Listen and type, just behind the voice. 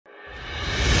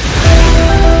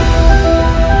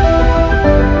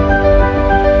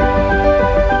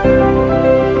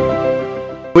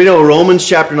Romans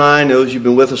chapter 9, those who've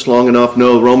been with us long enough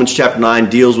know Romans chapter 9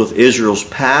 deals with Israel's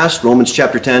past. Romans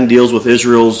chapter 10 deals with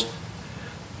Israel's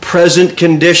present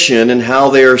condition and how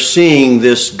they are seeing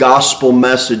this gospel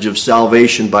message of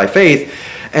salvation by faith.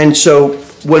 And so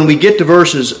when we get to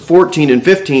verses 14 and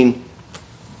 15,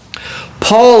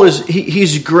 Paul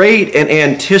he's great at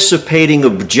anticipating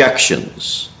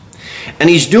objections. And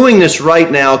he's doing this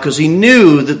right now because he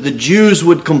knew that the Jews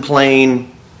would complain,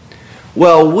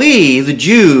 well, we, the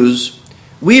Jews,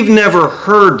 we've never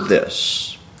heard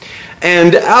this.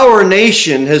 And our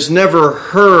nation has never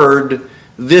heard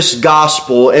this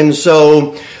gospel. And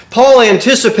so Paul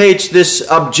anticipates this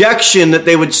objection that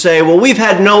they would say, well, we've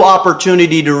had no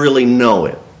opportunity to really know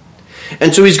it.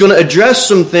 And so he's going to address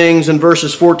some things in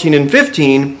verses 14 and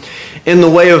 15 in the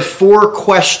way of 4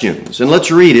 questions. And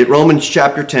let's read it. Romans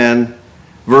chapter 10,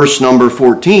 verse number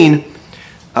 14.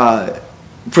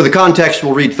 For the context,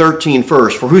 we'll read 13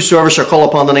 first. For whosoever shall call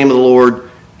upon the name of the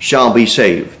Lord shall be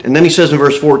saved. And then he says in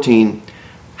verse 14,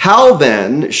 how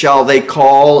then shall they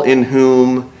call in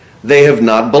whom they have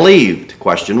not believed?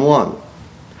 Question 1.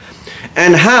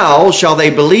 And how shall they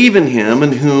believe in him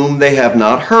in whom they have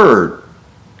not heard?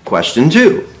 Question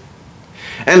 2.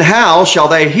 And how shall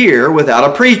they hear without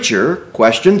a preacher?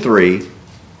 Question 3.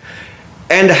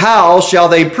 And how shall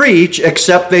they preach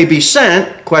except they be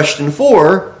sent? Question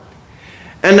 4.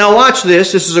 And now watch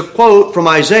this. This is a quote from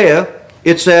Isaiah.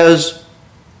 It says,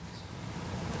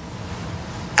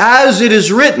 as it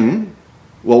is written,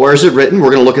 well, where is it written? We're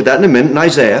going to look at that in a minute in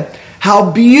Isaiah. How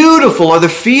beautiful are the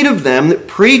feet of them that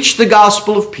preach the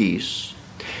gospel of peace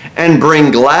and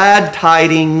bring glad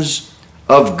tidings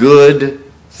of good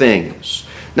things.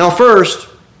 Now first,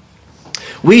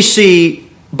 we see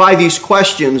by these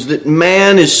questions that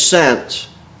man is sent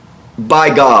by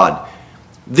God.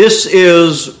 This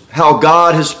is how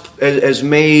God has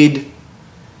made,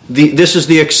 this is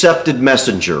the accepted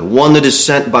messenger, one that is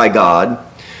sent by God.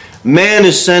 Man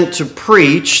is sent to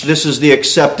preach. This is the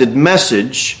accepted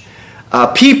message.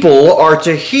 People are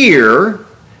to hear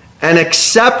and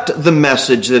accept the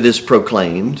message that is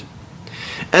proclaimed.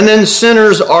 And then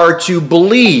sinners are to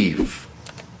believe.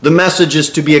 The message is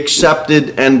to be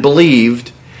accepted and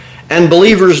believed. And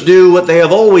believers do what they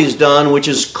have always done, which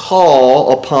is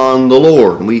call upon the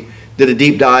Lord. And we did a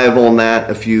deep dive on that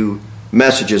a few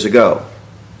messages ago.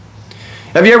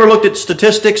 Have you ever looked at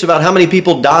statistics about how many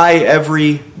people die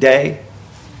every day?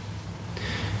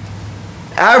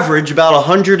 Average, about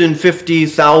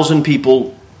 150,000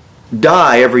 people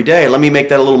die every day. Let me make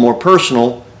that a little more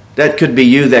personal. That could be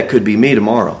you, that could be me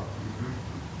tomorrow.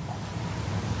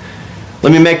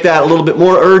 Let me make that a little bit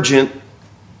more urgent.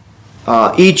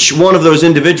 Each one of those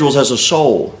individuals has a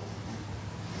soul.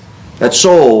 That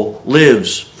soul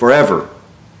lives forever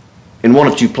in one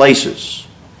of 2 places.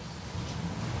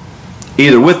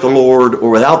 Either with the Lord or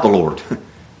without the Lord.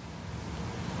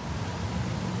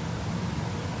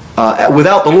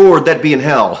 Without the Lord, that'd be in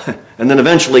hell. And then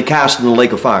eventually cast in the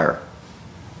lake of fire.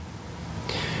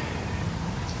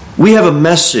 We have a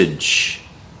message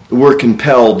we're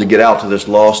compelled to get out to this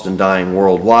lost and dying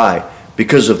world. Why?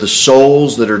 Because of the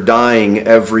souls that are dying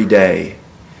every day.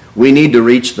 We need to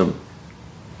reach them.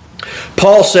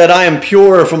 Paul said, I am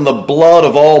pure from the blood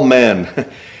of all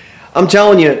men. I'm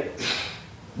telling you,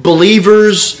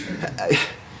 believers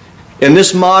in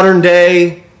this modern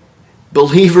day,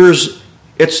 believers,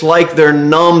 it's like they're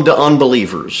numb to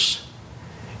unbelievers.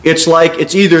 It's like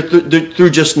it's either through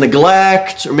just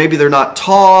neglect, or maybe they're not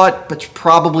taught, but it's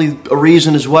probably a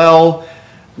reason as well.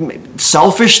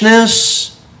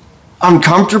 Selfishness,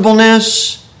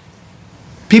 uncomfortableness.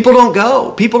 People don't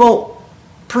go. People don't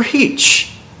preach.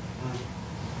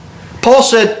 Paul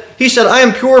said, I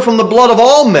am pure from the blood of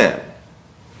all men.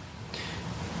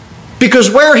 Because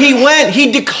where he went,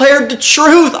 he declared the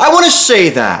truth. I want to say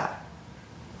that.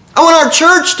 I want our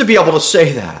church to be able to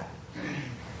say that.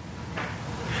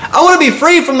 I want to be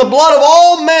free from the blood of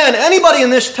all men. Anybody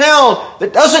in this town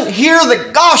that doesn't hear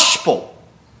the gospel,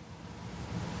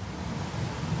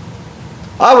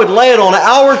 I would lay it on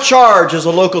our charge as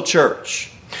a local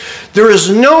church. There is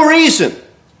no reason,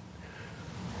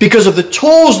 because of the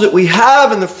tools that we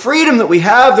have and the freedom that we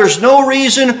have, there's no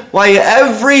reason why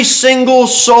every single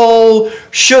soul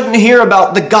shouldn't hear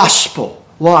about the gospel.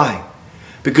 Why?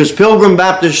 Because Pilgrim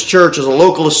Baptist Church as a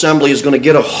local assembly is going to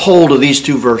get a hold of these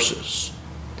 2 verses.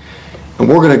 And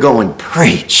we're going to go and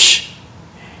preach.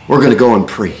 We're going to go and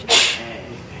preach.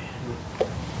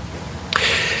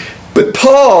 But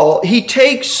Paul, he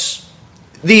takes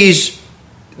these.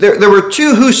 There were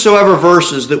 2 whosoever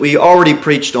verses that we already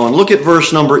preached on. Look at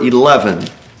verse number 11.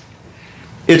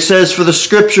 It says, for the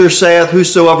scripture saith,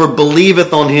 whosoever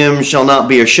believeth on him shall not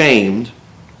be ashamed.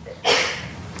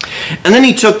 And then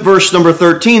he took verse number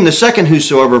 13, the second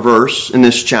whosoever verse in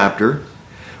this chapter.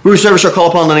 Whosoever shall call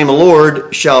upon the name of the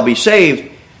Lord shall be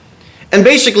saved. And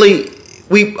basically,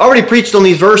 we already preached on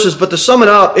these verses, but to sum it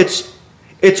up,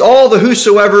 it's all the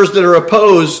whosoevers that are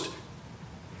opposed.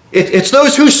 It's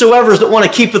those whosoevers that want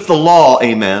to keepeth the law,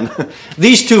 amen.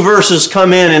 These two verses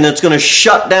come in and it's going to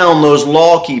shut down those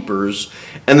law keepers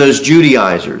and those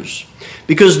Judaizers.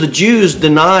 Because the Jews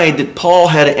denied that Paul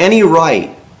had any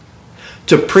right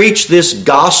to preach this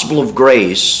gospel of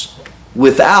grace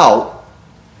without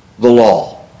the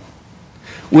law,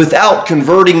 without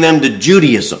converting them to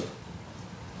Judaism.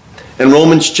 In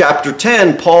Romans chapter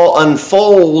 10, Paul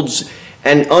unfolds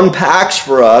and unpacks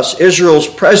for us Israel's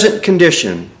present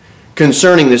condition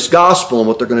concerning this gospel and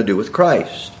what they're going to do with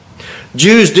Christ.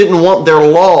 Jews didn't want their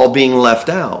law being left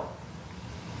out.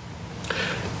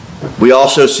 We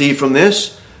also see from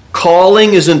this,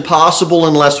 calling is impossible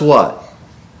unless what?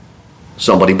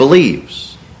 Somebody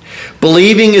believes.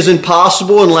 Believing is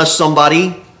impossible unless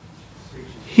somebody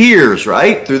hears,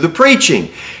 right? Through the preaching.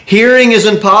 Hearing is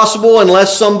impossible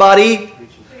unless somebody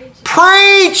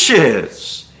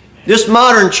preaches. This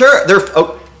modern church,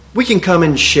 we can come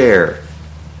and share.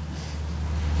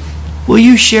 Will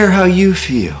you share how you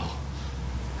feel?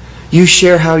 You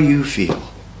share how you feel.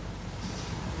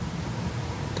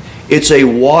 It's a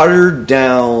watered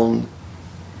down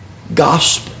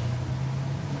gospel.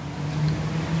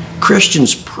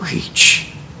 Christians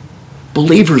preach.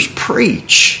 Believers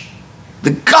preach.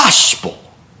 The gospel.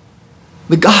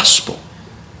 The gospel.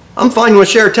 I'm fine with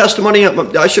share testimony.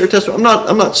 I share testimony.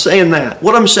 I'm not saying that.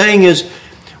 What I'm saying is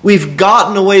we've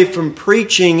gotten away from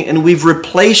preaching and we've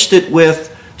replaced it with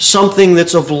something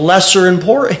that's of lesser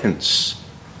importance.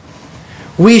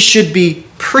 We should be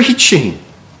preaching.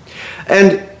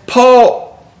 And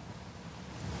Paul,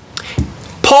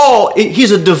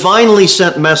 he's a divinely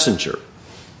sent messenger.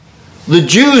 The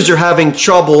Jews are having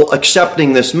trouble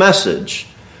accepting this message.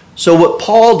 So what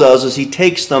Paul does is he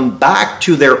takes them back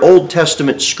to their Old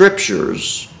Testament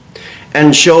scriptures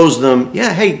and shows them,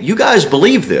 yeah, hey, you guys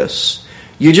believe this.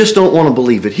 You just don't want to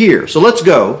believe it here. So let's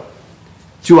go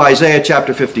to Isaiah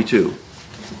chapter 52.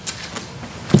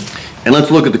 And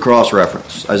let's look at the cross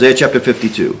reference. Isaiah chapter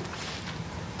 52.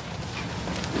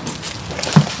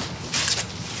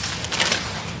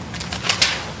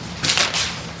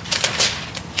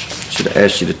 Should have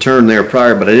asked you to turn there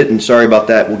prior, but I didn't. Sorry about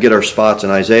that. We'll get our spots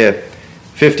in Isaiah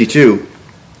 52.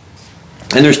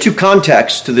 And there's two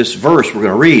contexts to this verse we're going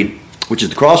to read, which is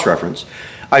the cross reference.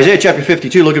 Isaiah chapter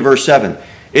 52, look at verse 7.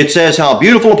 It says, how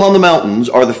beautiful upon the mountains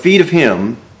are the feet of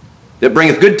him that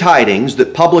bringeth good tidings,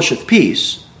 that publisheth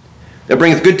peace, that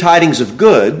bringeth good tidings of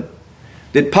good,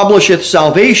 that publisheth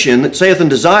salvation, that saith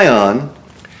unto Zion,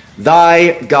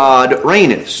 thy God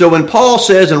reigneth. So when Paul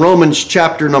says in Romans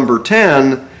chapter number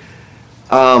 10,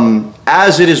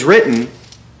 as it is written,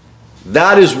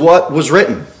 that is what was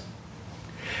written.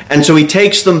 And so he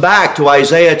takes them back to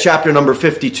Isaiah chapter number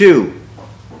 52.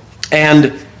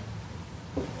 And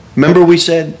remember we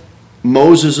said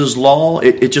Moses' law,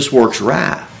 it just works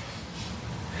wrath.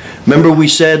 Remember we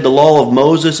said the law of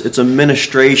Moses, it's a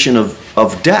ministration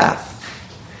of death.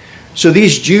 So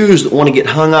these Jews that want to get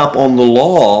hung up on the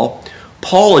law,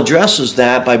 Paul addresses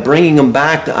that by bringing them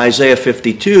back to Isaiah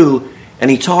 52, and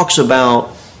he talks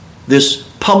about this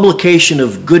publication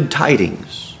of good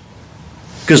tidings.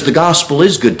 Because the gospel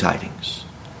is good tidings.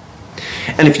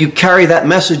 And if you carry that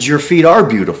message, your feet are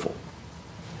beautiful.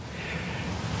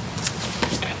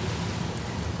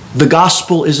 The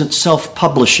gospel isn't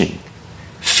self-publishing.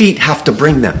 Feet have to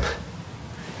bring them.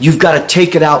 You've got to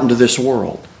take it out into this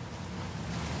world.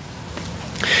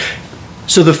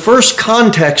 So the first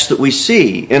context that we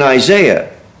see in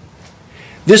Isaiah,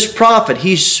 this prophet,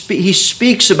 he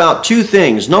speaks about two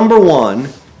things. Number one,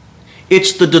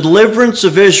 it's the deliverance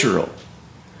of Israel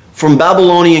from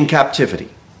Babylonian captivity.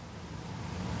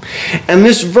 And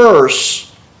this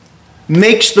verse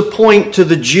makes the point to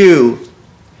the Jew,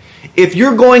 if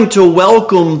you're going to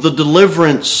welcome the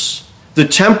deliverance, the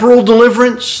temporal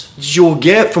deliverance that you'll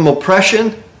get from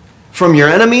oppression from your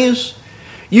enemies,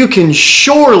 you can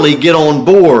surely get on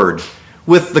board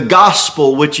with the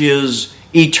gospel, which is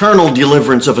eternal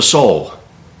deliverance of a soul.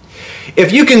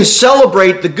 If you can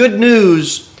celebrate the good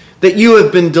news that you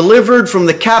have been delivered from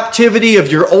the captivity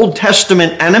of your Old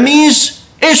Testament enemies,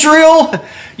 Israel,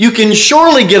 you can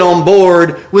surely get on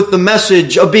board with the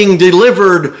message of being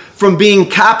delivered from being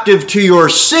captive to your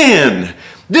sin.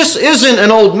 This isn't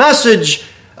an old message,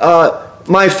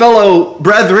 my fellow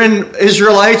brethren,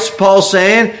 Israelites, Paul's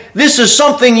saying. This is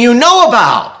something you know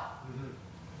about.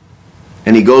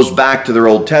 And he goes back to their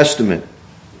Old Testament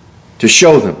to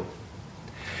show them.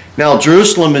 Now,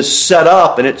 Jerusalem is set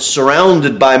up and it's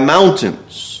surrounded by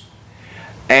mountains.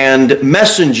 And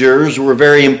messengers were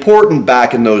very important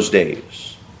back in those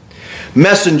days.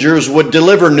 Messengers would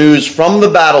deliver news from the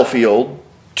battlefield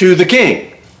to the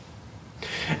king.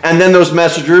 And then those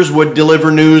messengers would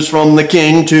deliver news from the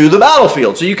king to the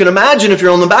battlefield. So you can imagine if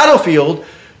you're on the battlefield,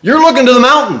 you're looking to the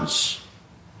mountains.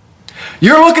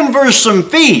 You're looking for some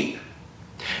feet.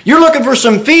 You're looking for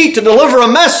some feet to deliver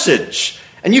a message.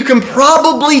 And you can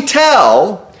probably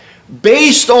tell,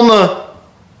 based on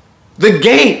the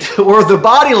gait or the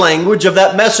body language of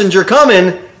that messenger coming,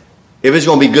 if it's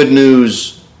going to be good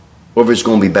news or if it's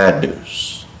going to be bad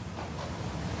news.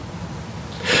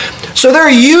 So they're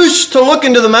used to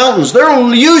looking to the mountains.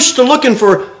 They're used to looking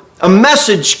for a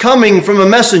message coming from a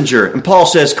messenger. And Paul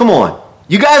says, come on,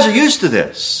 you guys are used to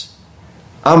this.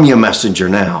 I'm your messenger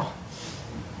now.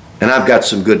 And I've got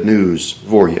some good news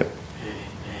for you.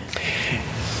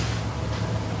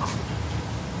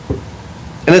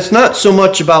 And it's not so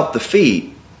much about the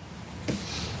feet,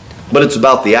 but it's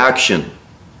about the action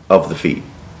of the feet.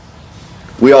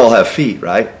 We all have feet,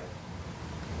 right?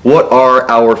 What are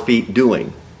our feet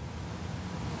doing?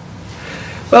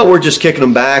 Well, we're just kicking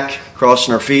them back,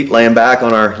 crossing our feet, laying back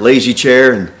on our lazy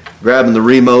chair and grabbing the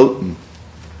remote. And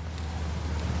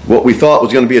what we thought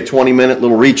was going to be a 20-minute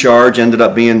little recharge ended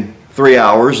up being 3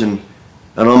 hours and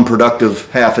an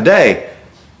unproductive half a day.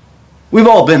 We've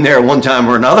all been there one time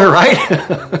or another, right?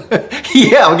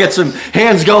 Yeah, we'll get some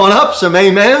hands going up, some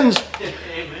amens.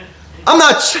 Amen.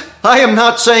 I am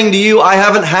not saying to you I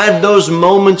haven't had those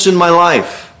moments in my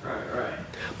life. Right.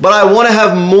 But I want to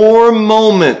have more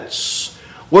moments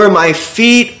where my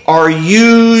feet are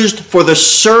used for the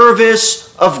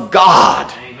service of God.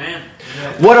 Amen.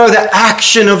 What are the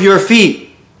action of your feet?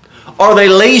 Are they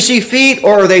lazy feet,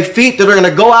 or are they feet that are going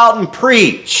to go out and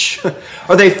preach?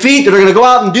 Are they feet that are going to go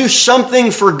out and do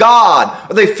something for God?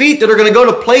 Are they feet that are going to go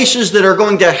to places that are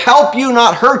going to help you,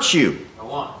 not hurt you?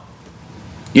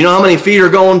 You know how many feet are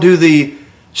going to the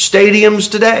stadiums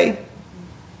today?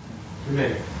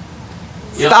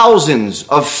 Thousands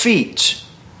of feet.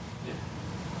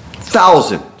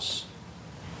 Thousands.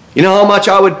 You know how much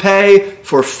I would pay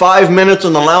for 5 minutes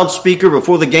on the loudspeaker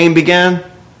before the game began?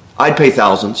 I'd pay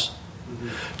thousands.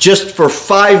 Just for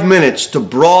 5 minutes to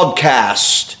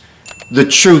broadcast the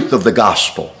truth of the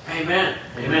gospel. Amen.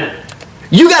 Amen.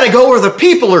 You got to go where the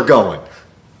people are going.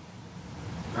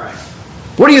 Right.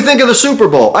 What do you think of the Super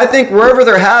Bowl? I think wherever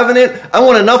they're having it, I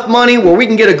want enough money where we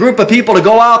can get a group of people to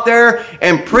go out there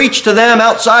and preach to them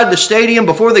outside the stadium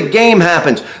before the game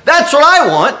happens. That's what I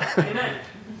want. Amen.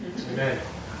 Amen.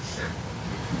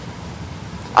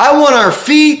 I want our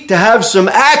feet to have some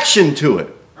action to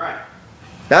it. Right.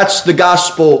 That's the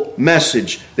gospel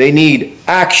message. They need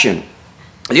action.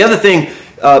 The other thing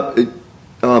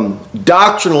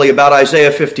doctrinally about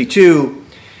Isaiah 52,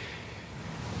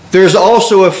 there's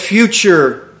also a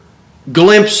future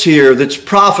glimpse here that's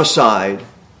prophesied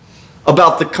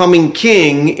about the coming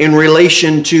king in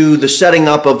relation to the setting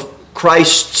up of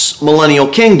Christ's millennial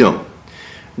kingdom.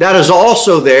 That is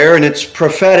also there, and it's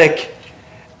prophetic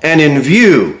and in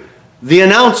view. The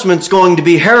announcement's going to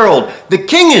be heralded. The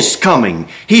king is coming.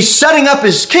 He's setting up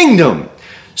his kingdom.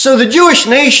 So the Jewish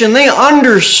nation, they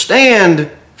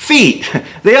understand feet.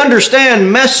 They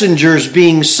understand messengers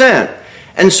being sent.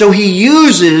 And so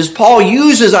Paul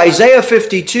uses Isaiah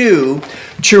 52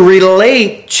 to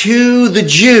relate to the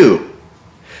Jew.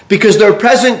 Because their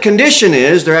present condition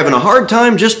is they're having a hard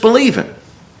time just believing.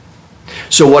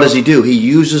 So what does he do? He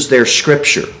uses their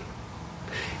scripture.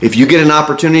 If you get an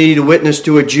opportunity to witness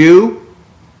to a Jew,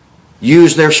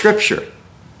 use their scripture.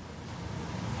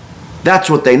 That's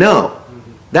what they know.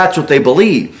 That's what they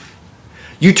believe.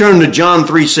 You turn to John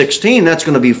 3:16, that's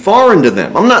going to be foreign to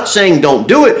them. I'm not saying don't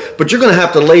do it, but you're going to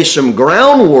have to lay some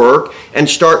groundwork and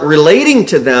start relating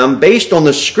to them based on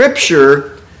the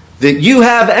scripture that you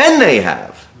have and they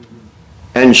have.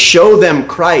 And show them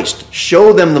Christ.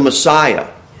 Show them the Messiah.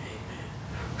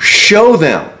 Show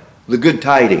them the good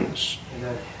tidings.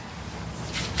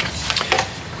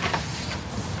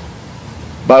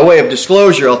 By way of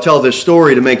disclosure, I'll tell this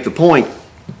story to make the point.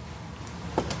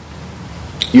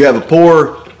 You have a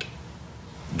poor,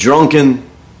 drunken,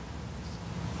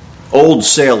 old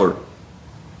sailor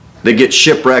that gets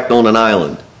shipwrecked on an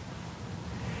island.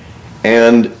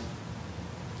 And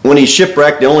when he's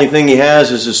shipwrecked, the only thing he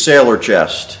has is his sailor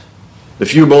chest. The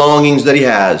few belongings that he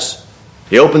has.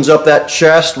 He opens up that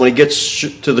chest when he gets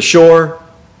to the shore,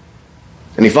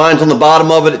 and he finds on the bottom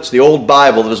of it, it's the old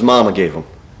Bible that his mama gave him.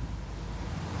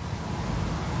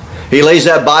 He lays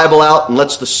that Bible out and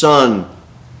lets the sun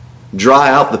dry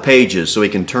out the pages so he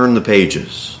can turn the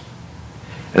pages.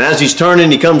 And as he's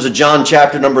turning, he comes to John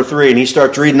chapter number 3, and he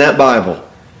starts reading that Bible.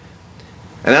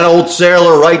 And that old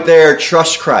sailor right there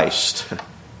trusts Christ.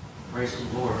 Praise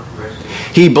the Lord. Praise the Lord.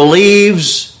 He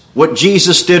believes what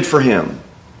Jesus did for him.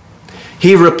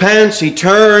 He repents, he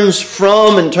turns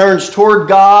from and turns toward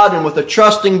God, and with a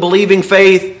trusting, believing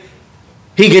faith,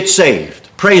 he gets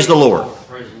saved. Praise the Lord.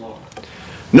 Praise the Lord.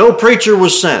 No preacher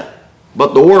was sent,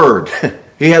 but the Word.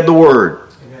 He had the Word.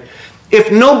 Amen.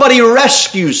 If nobody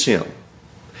rescues him,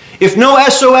 if no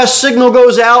SOS signal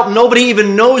goes out, nobody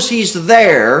even knows he's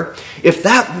there, if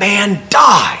that man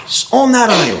dies on that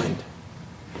island,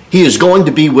 he is going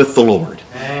to be with the Lord.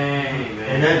 Amen.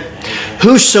 Amen.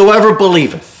 Whosoever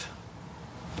believeth.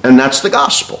 And that's the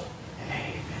gospel.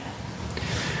 Amen.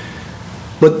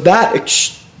 But that,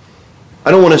 I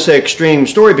don't want to say extreme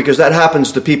story, because that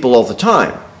happens to people all the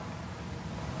time.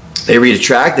 They read a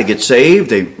tract, they get saved.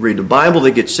 They read the Bible,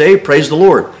 they get saved. Praise the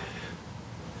Lord.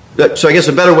 So I guess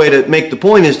a better way to make the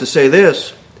point is to say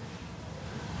this.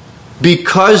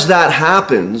 Because that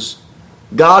happens,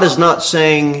 God is not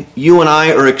saying you and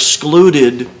I are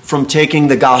excluded from taking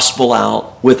the gospel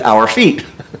out with our feet.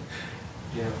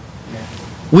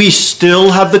 We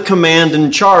still have the command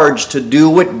and charge to do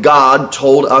what God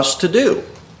told us to do.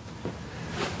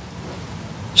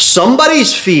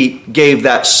 Somebody's feet gave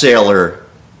that sailor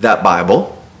that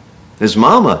Bible. His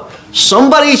mama.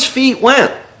 Somebody's feet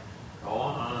went.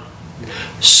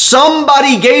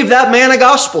 Somebody gave that man a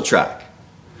gospel tract.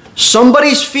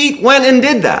 Somebody's feet went and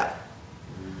did that.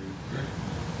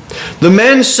 The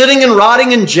men sitting and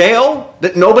rotting in jail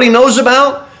that nobody knows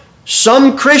about,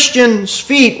 some Christians'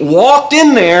 feet walked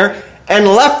in there and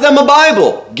left them a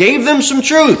Bible, gave them some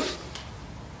truth.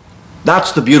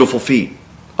 That's the beautiful feet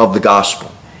of the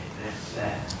gospel.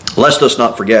 Lest us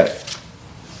not forget.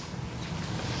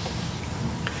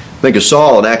 Think of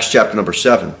Saul in Acts chapter number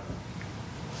 7.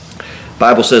 The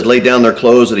Bible says, laid down their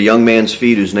clothes at a young man's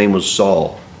feet whose name was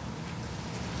Saul.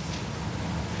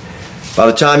 By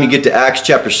the time you get to Acts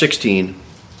chapter 16,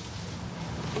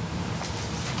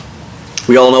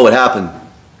 we all know what happened.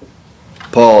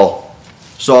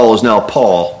 Saul is now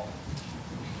Paul.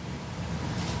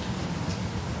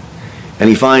 And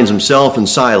he finds himself and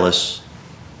Silas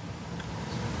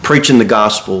preaching the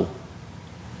gospel,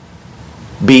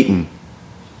 beaten,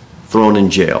 thrown in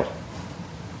jail.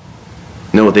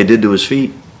 You know what they did to his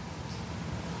feet?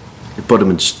 They put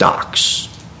him in stocks.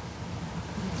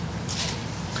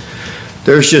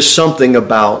 There's just something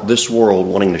about this world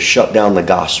wanting to shut down the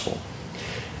gospel.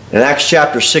 In Acts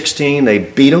chapter 16, they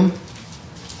beat him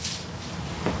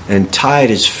and tied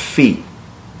his feet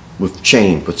with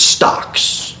chains, with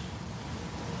stocks.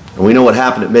 And we know what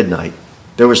happened at midnight.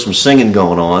 There was some singing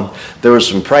going on. There was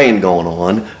some praying going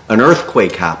on. An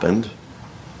earthquake happened.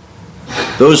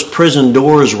 Those prison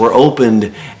doors were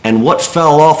opened, and what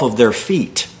fell off of their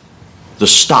feet? The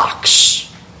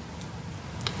stocks.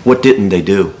 What didn't they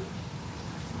do?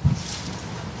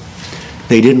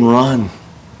 They didn't run.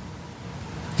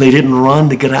 They didn't run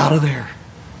to get out of there.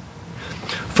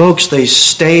 Folks, they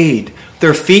stayed.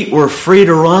 Their feet were free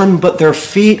to run, but their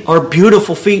feet are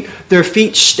beautiful feet. Their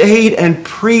feet stayed and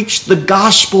preached the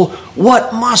gospel.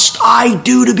 What must I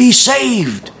do to be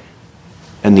saved?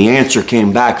 And the answer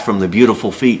came back from the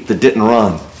beautiful feet that didn't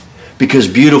run. Because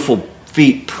beautiful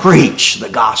feet preach the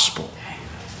gospel.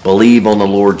 Believe on the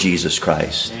Lord Jesus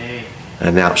Christ,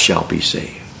 and thou shalt be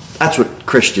saved. That's what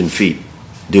Christian feet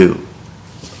do.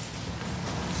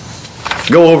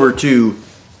 Go over to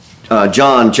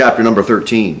John chapter number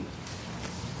 13.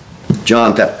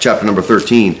 John chapter number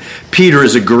 13. Peter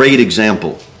is a great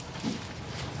example.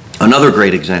 Another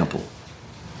great example.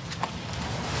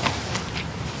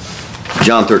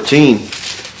 John 13.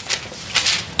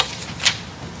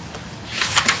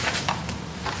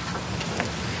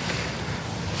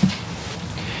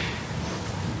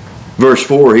 Verse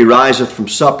 4, he riseth from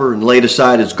supper and laid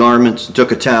aside his garments and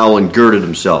took a towel and girded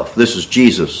himself. This is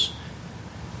Jesus.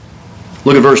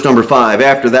 Look at verse number 5.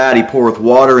 After that he poureth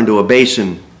water into a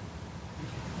basin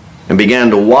and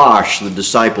began to wash the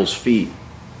disciples' feet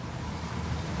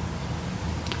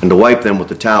and to wipe them with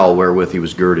the towel wherewith he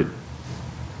was girded.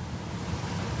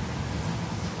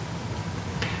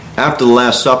 After the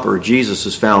Last Supper, Jesus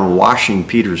is found washing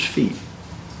Peter's feet.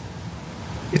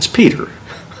 It's Peter.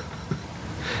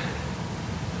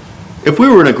 If we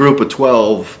were in a group of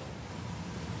 12,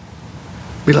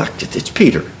 we'd be like, it's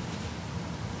Peter.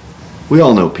 We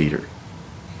all know Peter.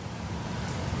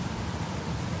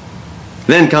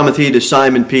 Then cometh he to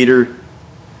Simon Peter,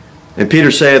 and Peter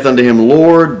saith unto him,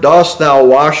 Lord, dost thou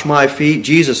wash my feet?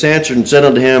 Jesus answered and said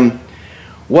unto him,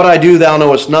 What I do thou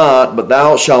knowest not, but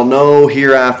thou shalt know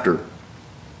hereafter.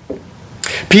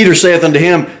 Peter saith unto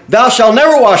him, Thou shalt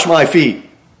never wash my feet.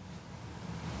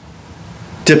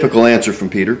 Typical answer from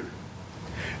Peter.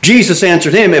 Jesus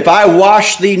answered him, If I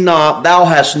wash thee not, thou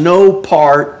hast no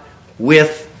part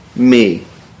with me.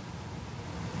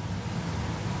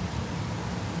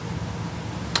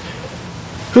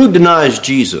 Who denies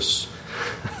Jesus?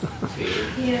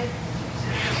 Yeah.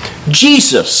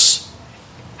 Jesus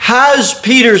has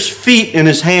Peter's feet in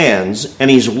his hands and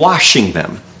he's washing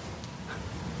them.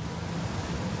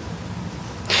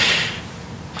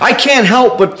 I can't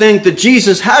help but think that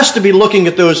Jesus has to be looking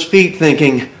at those feet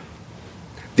thinking,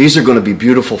 these are going to be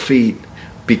beautiful feet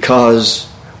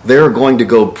because they're going to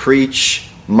go preach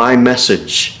my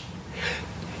message.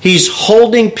 He's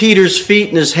holding Peter's feet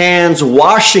in his hands,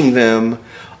 washing them,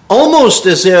 almost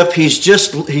as if he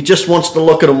just wants to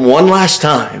look at them one last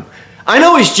time. I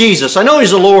know he's Jesus. I know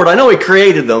he's the Lord. I know he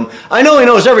created them. I know he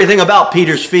knows everything about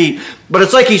Peter's feet. But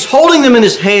it's like he's holding them in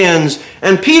his hands,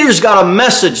 and Peter's got a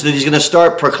message that he's going to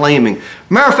start proclaiming.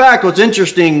 Matter of fact, what's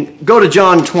interesting, go to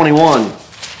John 21.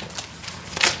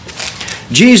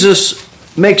 Jesus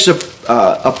makes a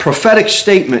prophetic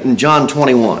statement in John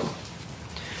 21.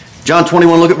 John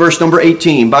 21, look at verse number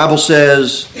 18. Bible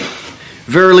says,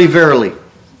 Verily, verily.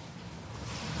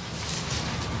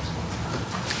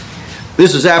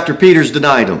 This is after Peter's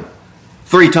denied him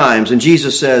 3 times. And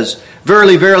Jesus says,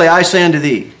 Verily, verily, I say unto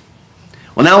thee,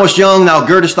 when thou wast young, thou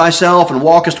girdest thyself and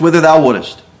walkest whither thou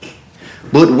wouldest.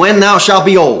 But when thou shalt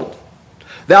be old,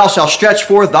 thou shalt stretch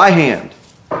forth thy hand,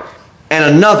 and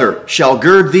another shall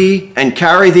gird thee and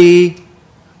carry thee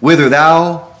whither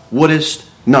thou wouldest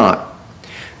not.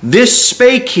 This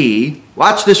spake he,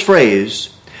 watch this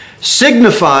phrase,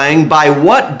 signifying by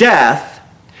what death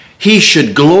he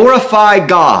should glorify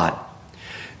God.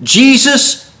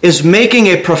 Jesus is making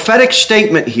a prophetic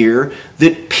statement here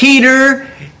that Peter,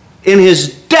 in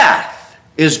his death,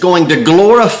 is going to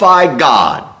glorify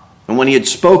God. And when he had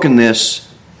spoken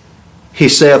this, he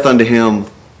saith unto him,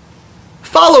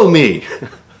 Follow me.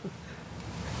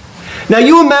 Now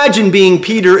you imagine being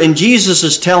Peter and Jesus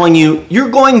is telling you, you're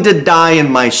going to die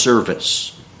in my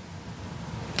service.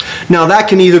 Now that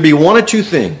can either be one of 2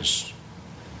 things.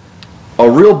 A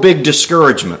real big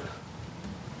discouragement.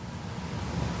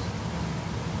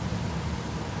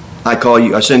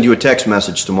 I send you a text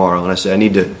message tomorrow and I say, I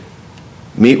need to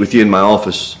meet with you in my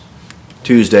office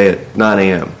Tuesday at 9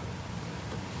 a.m.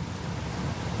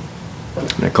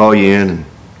 And I call you in and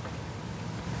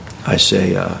I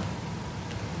say, yeah,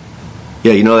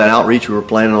 you know that outreach we were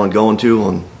planning on going to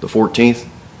on the 14th?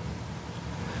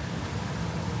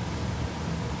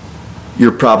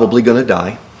 You're probably going to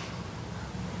die.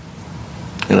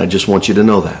 And I just want you to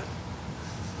know that.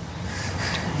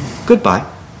 Goodbye.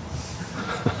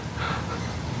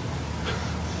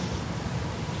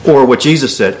 Or what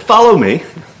Jesus said, follow me.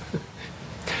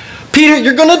 Peter,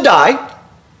 you're going to die.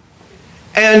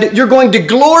 And you're going to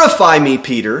glorify me,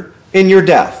 Peter, in your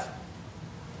death.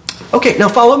 Okay, now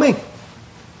follow me.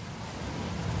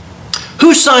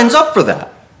 Who signs up for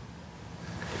that?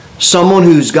 Someone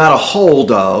who's got a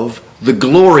hold of the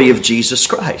glory of Jesus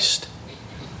Christ.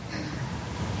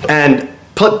 And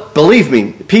believe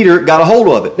me, Peter got a hold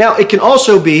of it. Now, it can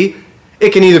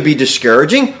either be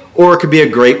discouraging, or it could be a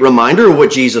great reminder of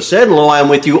what Jesus said, Lo, I am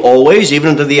with you always, even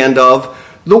unto the end of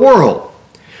the world.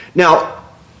 Now,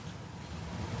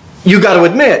 you got to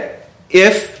admit,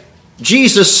 if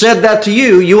Jesus said that to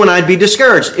you, you and I'd be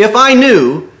discouraged. If I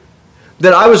knew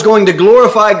that I was going to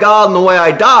glorify God in the way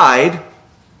I died,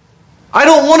 I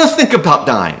don't want to think about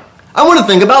dying. I want to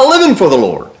think about living for the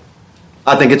Lord.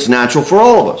 I think it's natural for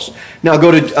all of us. Now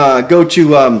go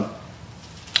to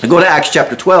Acts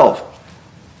chapter 12.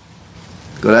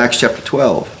 Go to Acts chapter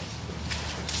 12.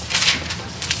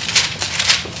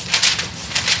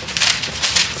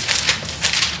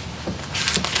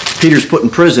 Peter's put in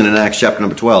prison in Acts chapter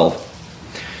number 12.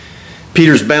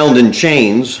 Peter's bound in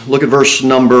chains. Look at verse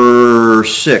number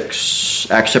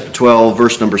 6. Acts chapter 12,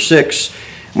 verse number 6.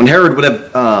 When Herod would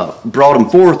have brought him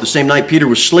forth, the same night Peter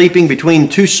was sleeping between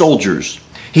 2 soldiers.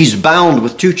 He's bound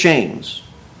with 2 chains.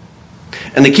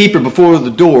 And the keeper before the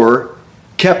door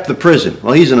kept the prison.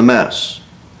 Well, he's in a mess.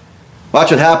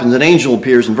 Watch what happens. An angel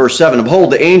appears in verse 7. And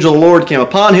behold, the angel of the Lord came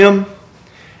upon him,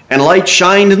 and light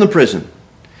shined in the prison.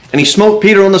 And he smote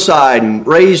Peter on the side and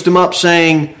raised him up,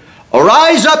 saying,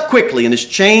 Arise up quickly. And his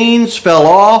chains fell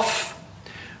off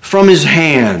from his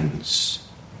hands.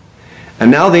 And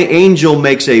now the angel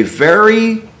makes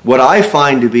what I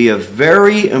find to be a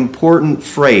very important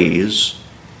phrase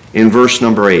in verse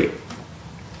number 8.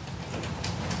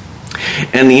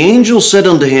 And the angel said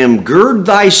unto him, Gird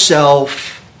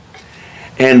thyself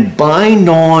and bind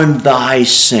on thy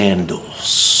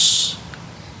sandals.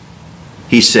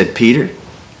 He said, Peter,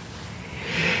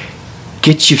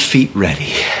 get your feet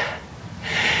ready.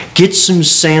 Get some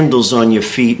sandals on your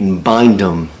feet and bind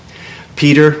them,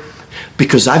 Peter,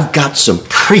 because I've got some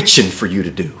preaching for you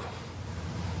to do.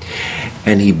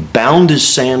 And he bound his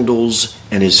sandals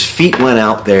and his feet went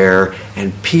out there,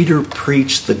 and Peter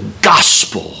preached the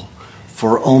gospel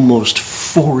for almost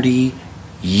 40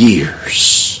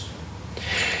 years.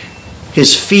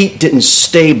 His feet didn't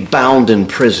stay bound in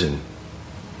prison.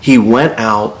 He went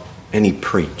out and he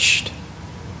preached.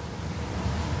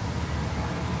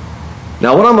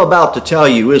 Now, what I'm about to tell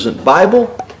you isn't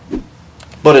Bible,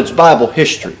 but it's Bible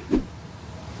history.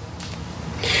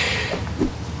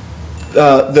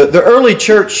 The early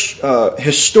church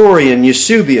historian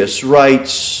Eusebius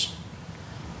writes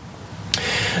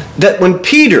that when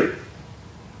Peter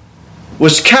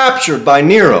was captured by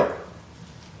Nero,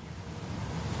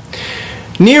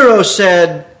 Nero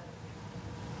said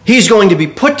he's going to be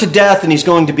put to death and he's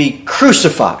going to be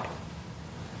crucified.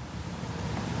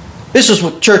 This is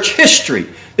what church history,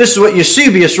 this is what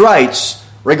Eusebius writes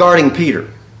regarding Peter.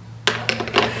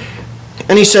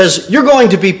 And he says, you're going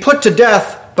to be put to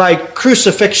death by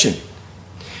crucifixion.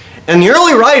 And the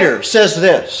early writer says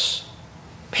this: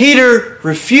 Peter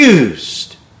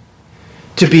refused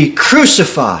to be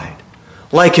crucified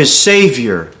like his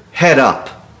Savior, head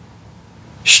up,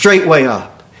 straight way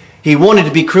up. He wanted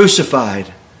to be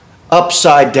crucified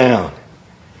upside down.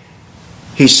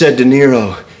 He said to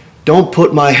Nero, don't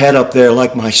put my head up there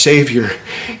like my Savior.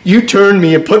 You turn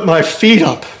me and put my feet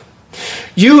up.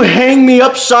 You hang me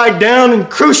upside down and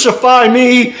crucify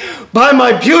me by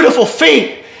my beautiful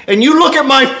feet. And you look at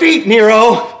my feet,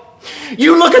 Nero.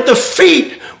 You look at the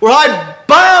feet where I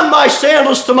bound my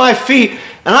sandals to my feet.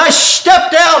 And I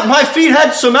stepped out and my feet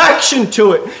had some action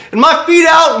to it. And my feet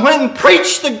out and went and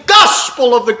preached the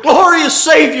gospel of the glorious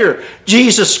Savior,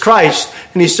 Jesus Christ.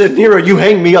 And he said, Nero, you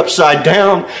hang me upside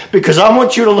down because I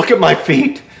want you to look at my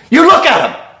feet. You look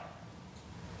at them.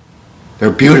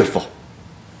 They're beautiful.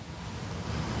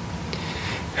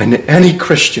 And any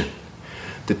Christian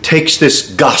that takes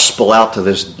this gospel out to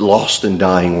this lost and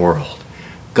dying world,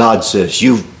 God says,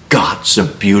 you've got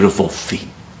some beautiful feet.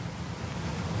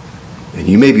 And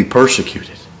you may be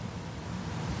persecuted.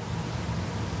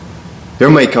 There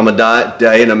may come a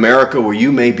day in America where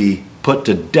you may be put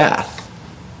to death.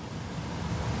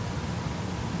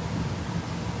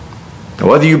 Now,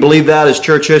 whether you believe that is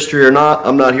church history or not,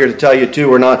 I'm not here to tell you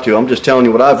to or not to. I'm just telling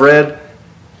you what I've read.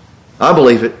 I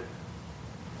believe it.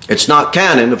 It's not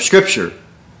canon of Scripture.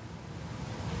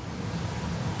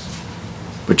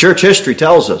 But church history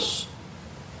tells us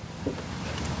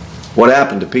what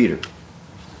happened to Peter.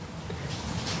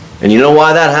 And you know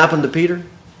why that happened to Peter?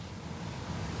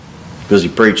 Because he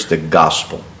preached the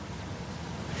gospel.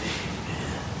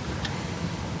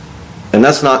 And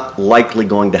that's not likely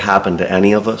going to happen to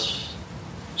any of us.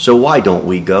 So why don't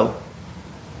we go?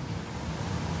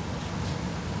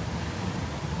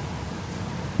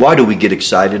 Why do we get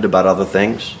excited about other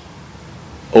things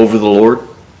over the Lord?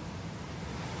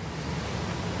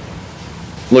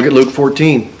 Look at Luke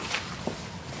 14.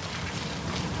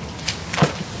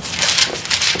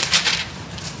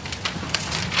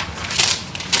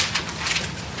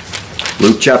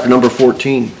 Luke chapter number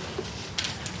 14.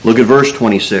 Look at verse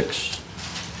 26.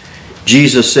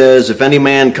 Jesus says, if any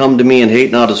man come to me and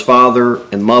hate not his father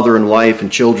and mother and wife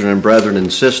and children and brethren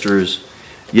and sisters,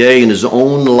 yea, and his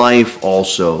own life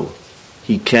also,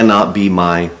 he cannot be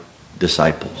my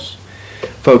disciples.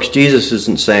 Folks, Jesus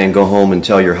isn't saying go home and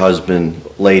tell your husband,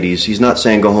 ladies, he's not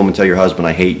saying go home and tell your husband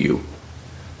I hate you.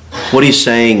 What he's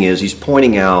saying is he's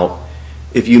pointing out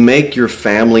if you make your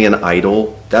family an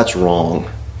idol, that's wrong.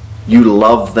 You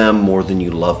love them more than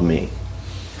you love me.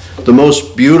 The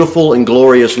most beautiful and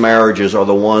glorious marriages are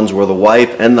the ones where the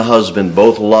wife and the husband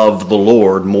both love the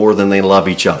Lord more than they love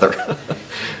each other.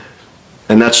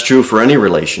 And that's true for any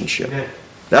relationship.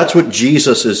 That's what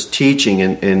Jesus is teaching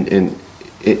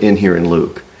in here in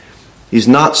Luke. He's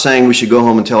not saying we should go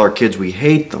home and tell our kids we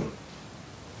hate them.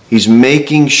 He's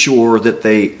making sure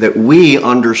that we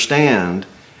understand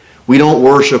we don't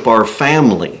worship our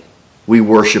family. We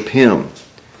worship Him.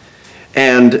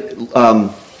 And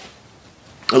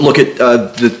look at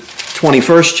the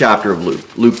 21st chapter of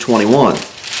Luke, Luke 21.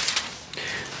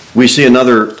 We see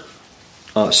another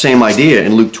same idea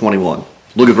in Luke 21.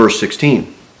 Look at verse 16.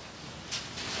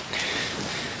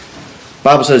 The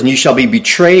Bible says, and you shall be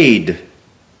betrayed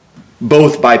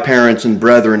both by parents and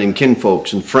brethren and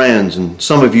kinfolks and friends, and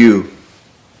some of you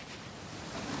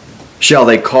shall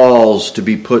they cause to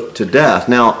be put to death.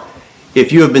 Now,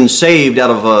 if you have been saved out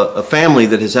of a family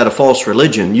that has had a false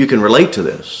religion, you can relate to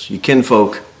this. Your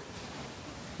kinfolk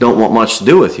don't want much to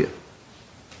do with you.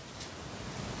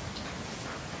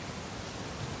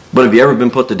 But have you ever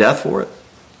been put to death for it?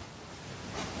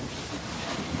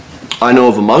 I know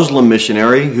of a Muslim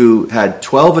missionary who had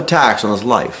 12 attacks on his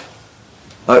life.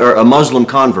 Or a Muslim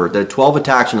convert that had 12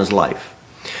 attacks on his life.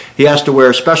 He has to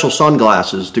wear special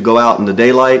sunglasses to go out in the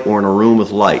daylight or in a room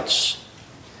with lights.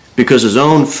 Because his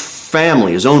own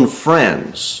family, his own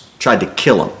friends, tried to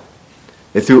kill him.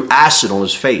 They threw acid on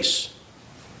his face.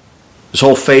 His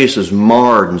whole face is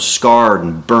marred and scarred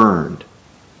and burned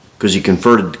because he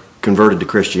converted to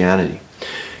Christianity.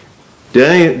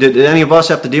 Did any of us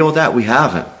have to deal with that? We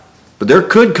haven't. But there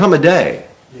could come a day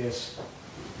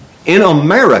in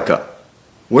America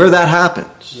where that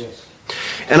happens. Yes.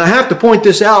 And I have to point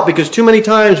this out because too many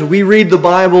times we read the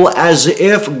Bible as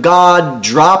if God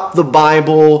dropped the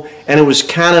Bible and it was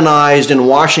canonized in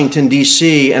Washington,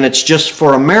 D.C., and it's just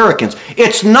for Americans.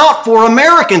 It's not for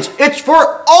Americans. It's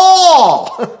for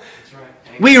all. That's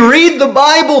right. We read the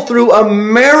Bible through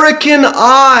American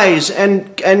eyes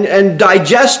and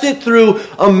digest it through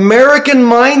American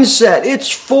mindset.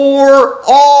 It's for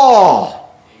all.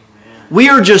 We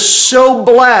are just so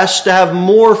blessed to have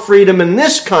more freedom in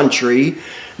this country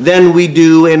than we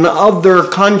do in other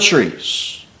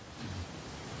countries.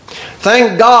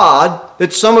 Thank God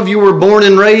that some of you were born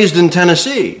and raised in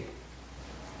Tennessee.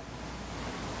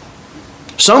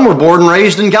 Some were born and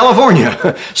raised in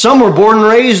California. Some were born and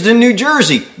raised in New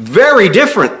Jersey. Very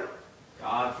different.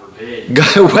 God forbid.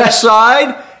 West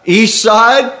side, east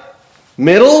side,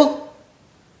 middle.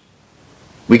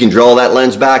 We can draw that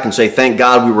lens back and say, thank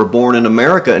God we were born in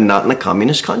America and not in a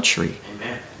communist country.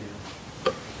 Amen.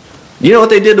 You know what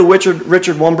they did to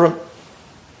Richard Wurmbrand?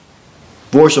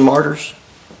 Voice of Martyrs?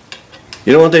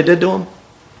 You know what they did to him?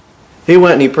 He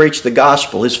went and he preached the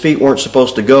gospel. His feet weren't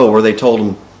supposed to go where they told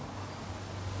him.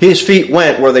 His feet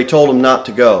went where they told him not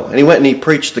to go. And he went and he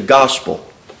preached the gospel.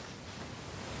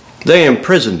 They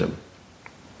imprisoned him.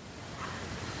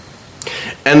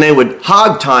 And they would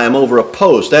hog tie him over a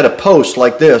post. They had a post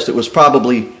like this that was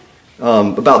probably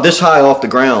about this high off the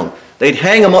ground. They'd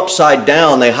hang him upside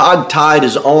down. They hog tied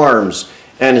his arms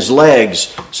and his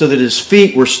legs so that his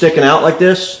feet were sticking out like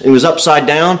this. It was upside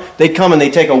down. They'd come and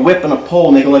they'd take a whip and a pole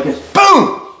and they'd go like this.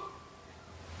 Boom!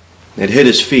 They'd hit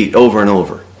his feet over and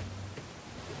over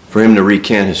for him to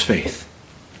recant his faith.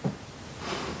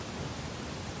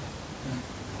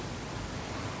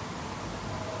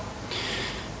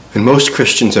 And most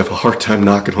Christians have a hard time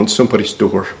knocking on somebody's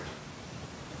door.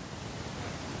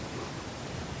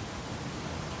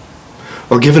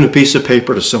 Or giving a piece of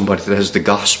paper to somebody that has the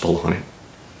gospel on it.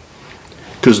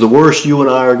 Because the worst you and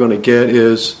I are going to get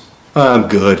is, I'm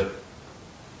good.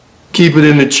 Keep it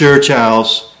in the church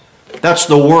house. That's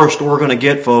the worst we're going to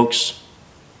get, folks.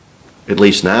 At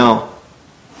least now.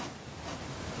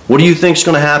 What do you think is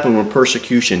going to happen when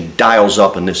persecution dials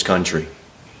up in this country?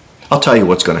 I'll tell you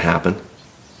what's going to happen.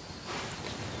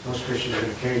 Most Christians are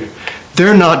going to carry it.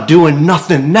 They're not doing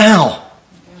nothing now.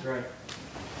 That's right.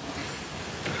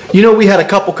 You know, we had a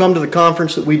couple come to the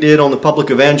conference that we did on the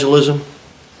public evangelism.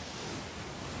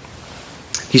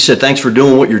 He said, thanks for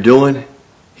doing what you're doing.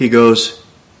 He goes,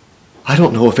 I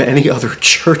don't know of any other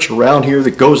church around here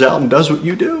that goes out and does what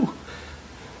you do.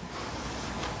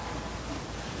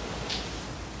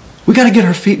 We got to get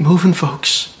our feet moving,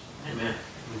 folks. Amen.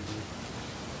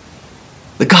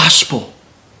 The gospel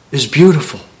is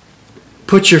beautiful.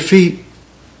 Put your feet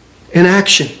in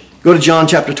action. Go to John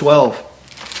chapter 12.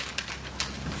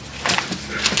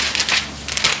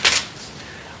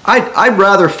 I'd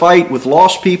rather fight with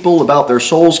lost people about their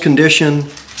soul's condition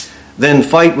than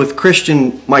fight with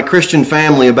my Christian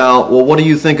family about, well, what do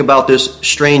you think about this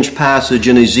strange passage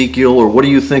in Ezekiel? Or what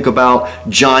do you think about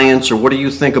giants? Or what do you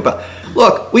think about...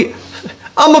 Look,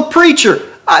 I'm a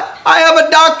preacher. I have a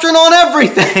doctrine on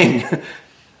everything.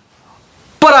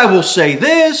 But I will say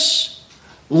this.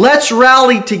 Let's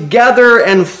rally together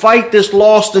and fight this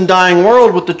lost and dying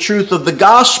world with the truth of the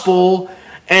gospel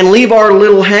and leave our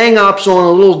little hang-ups on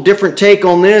a little different take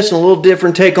on this and a little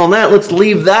different take on that. Let's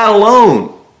leave that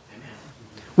alone.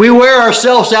 We wear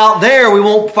ourselves out there. We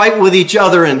won't fight with each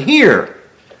other in here.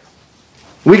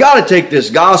 We got to take this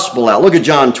gospel out. Look at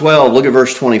John 12. Look at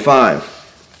verse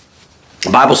 25. The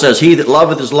Bible says, he that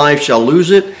loveth his life shall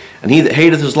lose it, and he that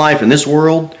hateth his life in this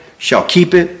world shall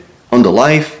keep it unto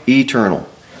life eternal.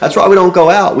 That's why we don't go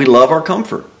out. We love our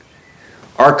comfort.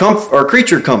 Our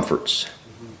creature comforts.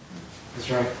 That's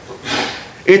right.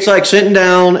 It's like sitting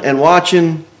down and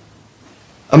watching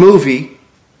a movie,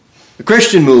 a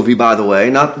Christian movie, by the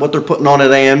way, not what they're putting on at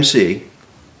AMC.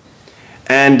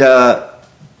 And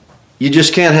you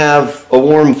just can't have a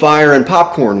warm fire and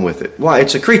popcorn with it. Why?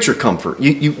 It's a creature comfort.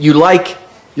 You like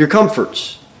your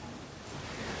comforts.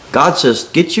 God says,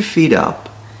 get your feet up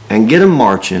and get them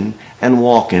marching and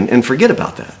walking and forget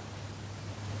about that.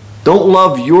 Don't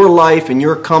love your life and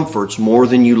your comforts more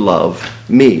than you love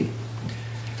me.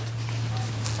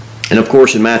 And of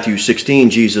course, in Matthew 16,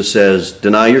 Jesus says,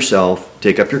 deny yourself,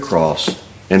 take up your cross,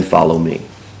 and follow me.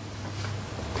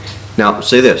 Now,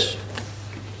 say this.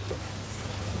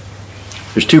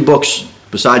 There's 2 books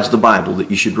besides the Bible that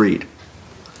you should read.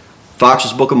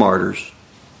 Fox's Book of Martyrs,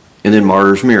 and then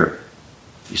Martyr's Mirror.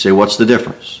 You say, what's the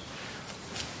difference?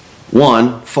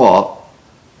 One fought,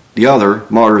 the other,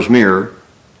 Martyr's Mirror,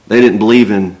 they didn't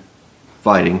believe in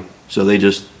fighting, so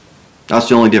that's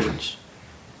the only difference.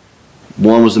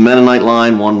 One was the Mennonite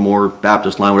line, one more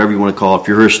Baptist line, whatever you want to call it. If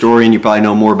you're a historian, you probably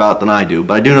know more about it than I do.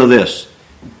 But I do know this.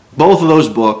 Both of those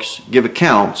books give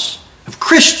accounts of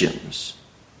Christians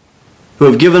who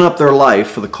have given up their life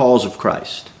for the cause of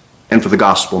Christ and for the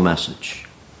gospel message.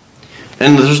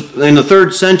 And in the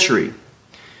 3rd century,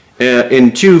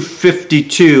 in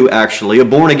 252 actually, a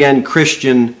born-again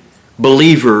Christian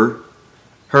believer,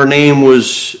 her name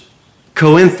was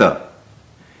Cointha.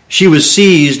 She was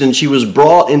seized and she was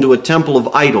brought into a temple of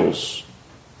idols.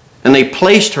 And they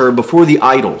placed her before the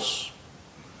idols.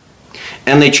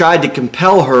 And they tried to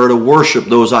compel her to worship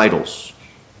those idols.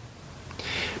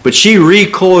 But she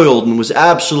recoiled and was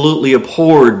absolutely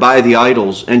abhorred by the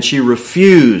idols. And she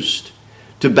refused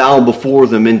to bow before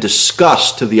them in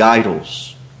disgust to the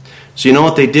idols. So you know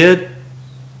what they did?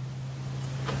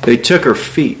 They took her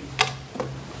feet.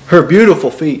 Her beautiful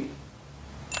feet.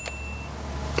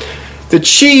 That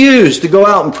she used to go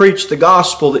out and preach the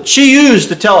gospel, that she used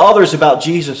to tell others about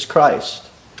Jesus Christ.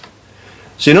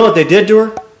 So you know what they did to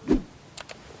her?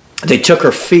 They took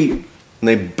her feet and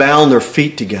they bound their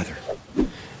feet together.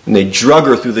 And they drug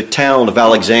her through the town of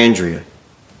Alexandria.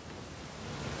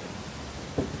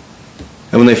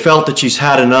 And when they felt that she's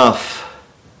had enough,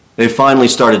 they finally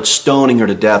started stoning her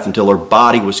to death until her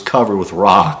body was covered with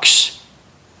rocks.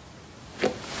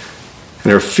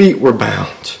 And her feet were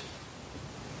bound.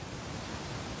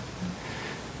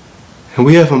 And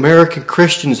we have American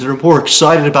Christians that are more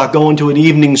excited about going to an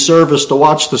evening service to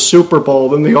watch the Super Bowl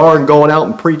than they are going out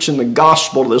and preaching the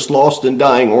gospel to this lost and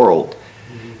dying world.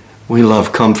 We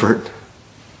love comfort.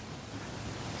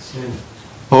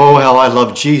 Oh, how I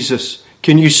love Jesus.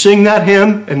 Can you sing that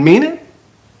hymn and mean it?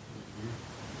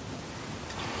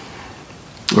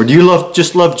 Or do you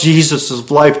just love Jesus as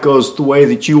life goes the way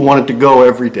that you want it to go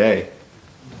every day?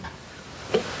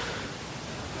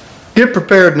 Get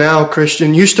prepared now,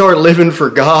 Christian. You start living for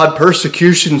God,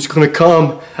 persecution's going to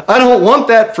come. I don't want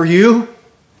that for you.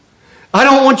 I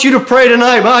don't want you to pray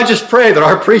tonight. I just pray that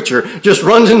our preacher just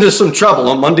runs into some trouble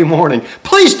on Monday morning.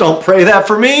 Please don't pray that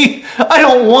for me. I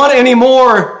don't want any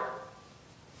more.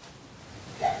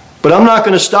 But I'm not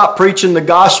going to stop preaching the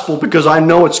gospel because I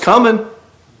know it's coming.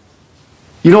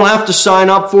 You don't have to sign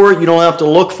up for it. You don't have to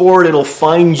look for it. It'll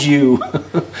find you.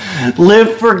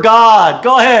 Live for God.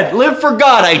 Go ahead. Live for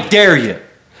God. I dare you.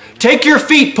 Take your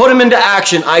feet. Put them into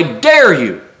action. I dare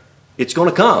you. It's going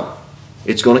to come.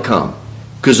 It's going to come.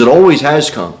 Because it always has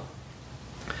come.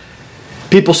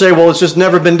 People say, well, it's just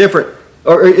never been different.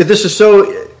 Or this is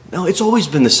so... No, it's always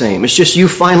been the same. It's just you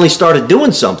finally started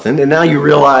doing something and now you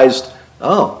realized,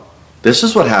 oh, this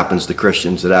is what happens to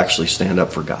Christians that actually stand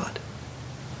up for God.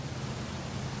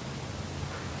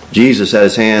 Jesus had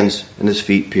his hands and his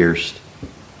feet pierced.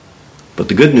 But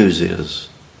the good news is,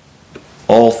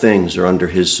 all things are under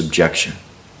his subjection.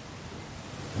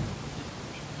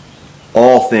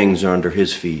 All things are under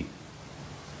his feet.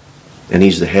 And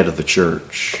he's the head of the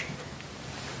church.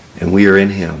 And we are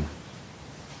in him.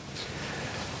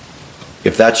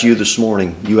 If that's you this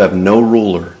morning, you have no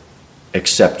ruler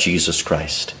except Jesus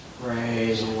Christ.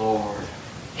 Praise the Lord.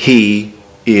 He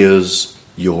is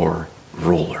your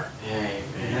ruler.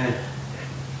 Amen.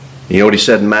 You know what he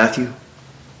said in Matthew?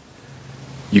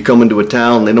 You come into a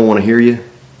town, they don't want to hear you.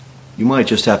 You might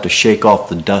just have to shake off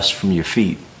the dust from your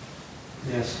feet.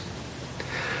 Yes.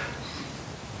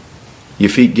 Your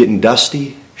feet getting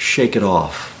dusty, shake it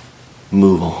off.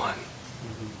 Move on.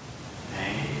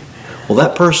 Well,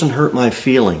 that person hurt my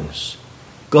feelings.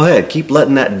 Go ahead, keep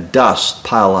letting that dust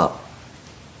pile up.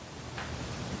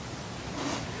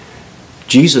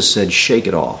 Jesus said, shake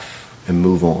it off and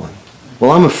move on.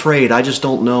 Well, I'm afraid, I just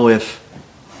don't know if...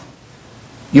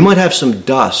 You might have some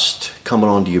dust coming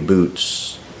onto your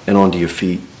boots and onto your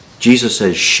feet. Jesus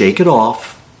says, shake it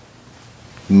off,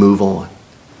 move on.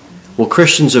 Well,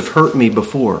 Christians have hurt me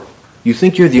before. You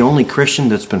think you're the only Christian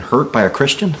that's been hurt by a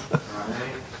Christian?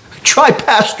 Try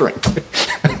pastoring.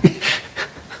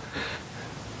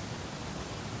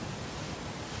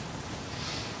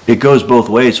 It goes both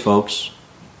ways, folks.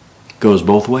 It goes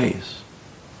both ways.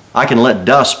 I can let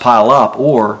dust pile up,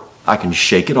 or I can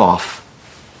shake it off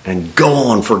and go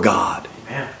on for God.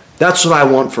 Amen. That's what I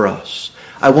want for us.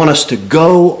 I want us to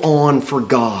go on for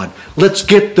God. Let's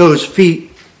get those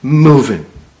feet moving.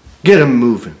 Get them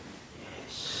moving.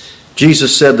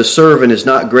 Jesus said the servant is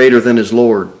not greater than his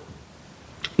Lord,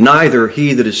 neither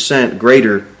he that is sent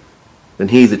greater than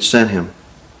he that sent him.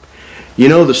 You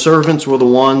know, the servants were the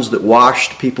ones that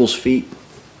washed people's feet.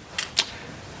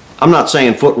 I'm not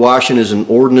saying foot washing is an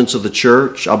ordinance of the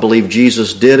church. I believe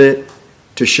Jesus did it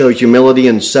to show humility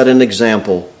and set an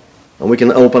example. And we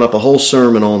can open up a whole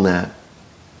sermon on that.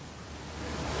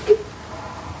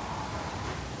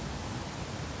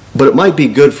 But it might be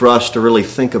good for us to really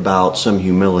think about some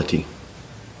humility.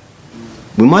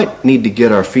 We might need to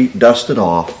get our feet dusted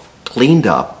off, cleaned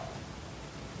up,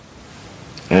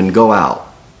 and go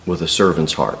out with a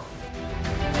servant's heart.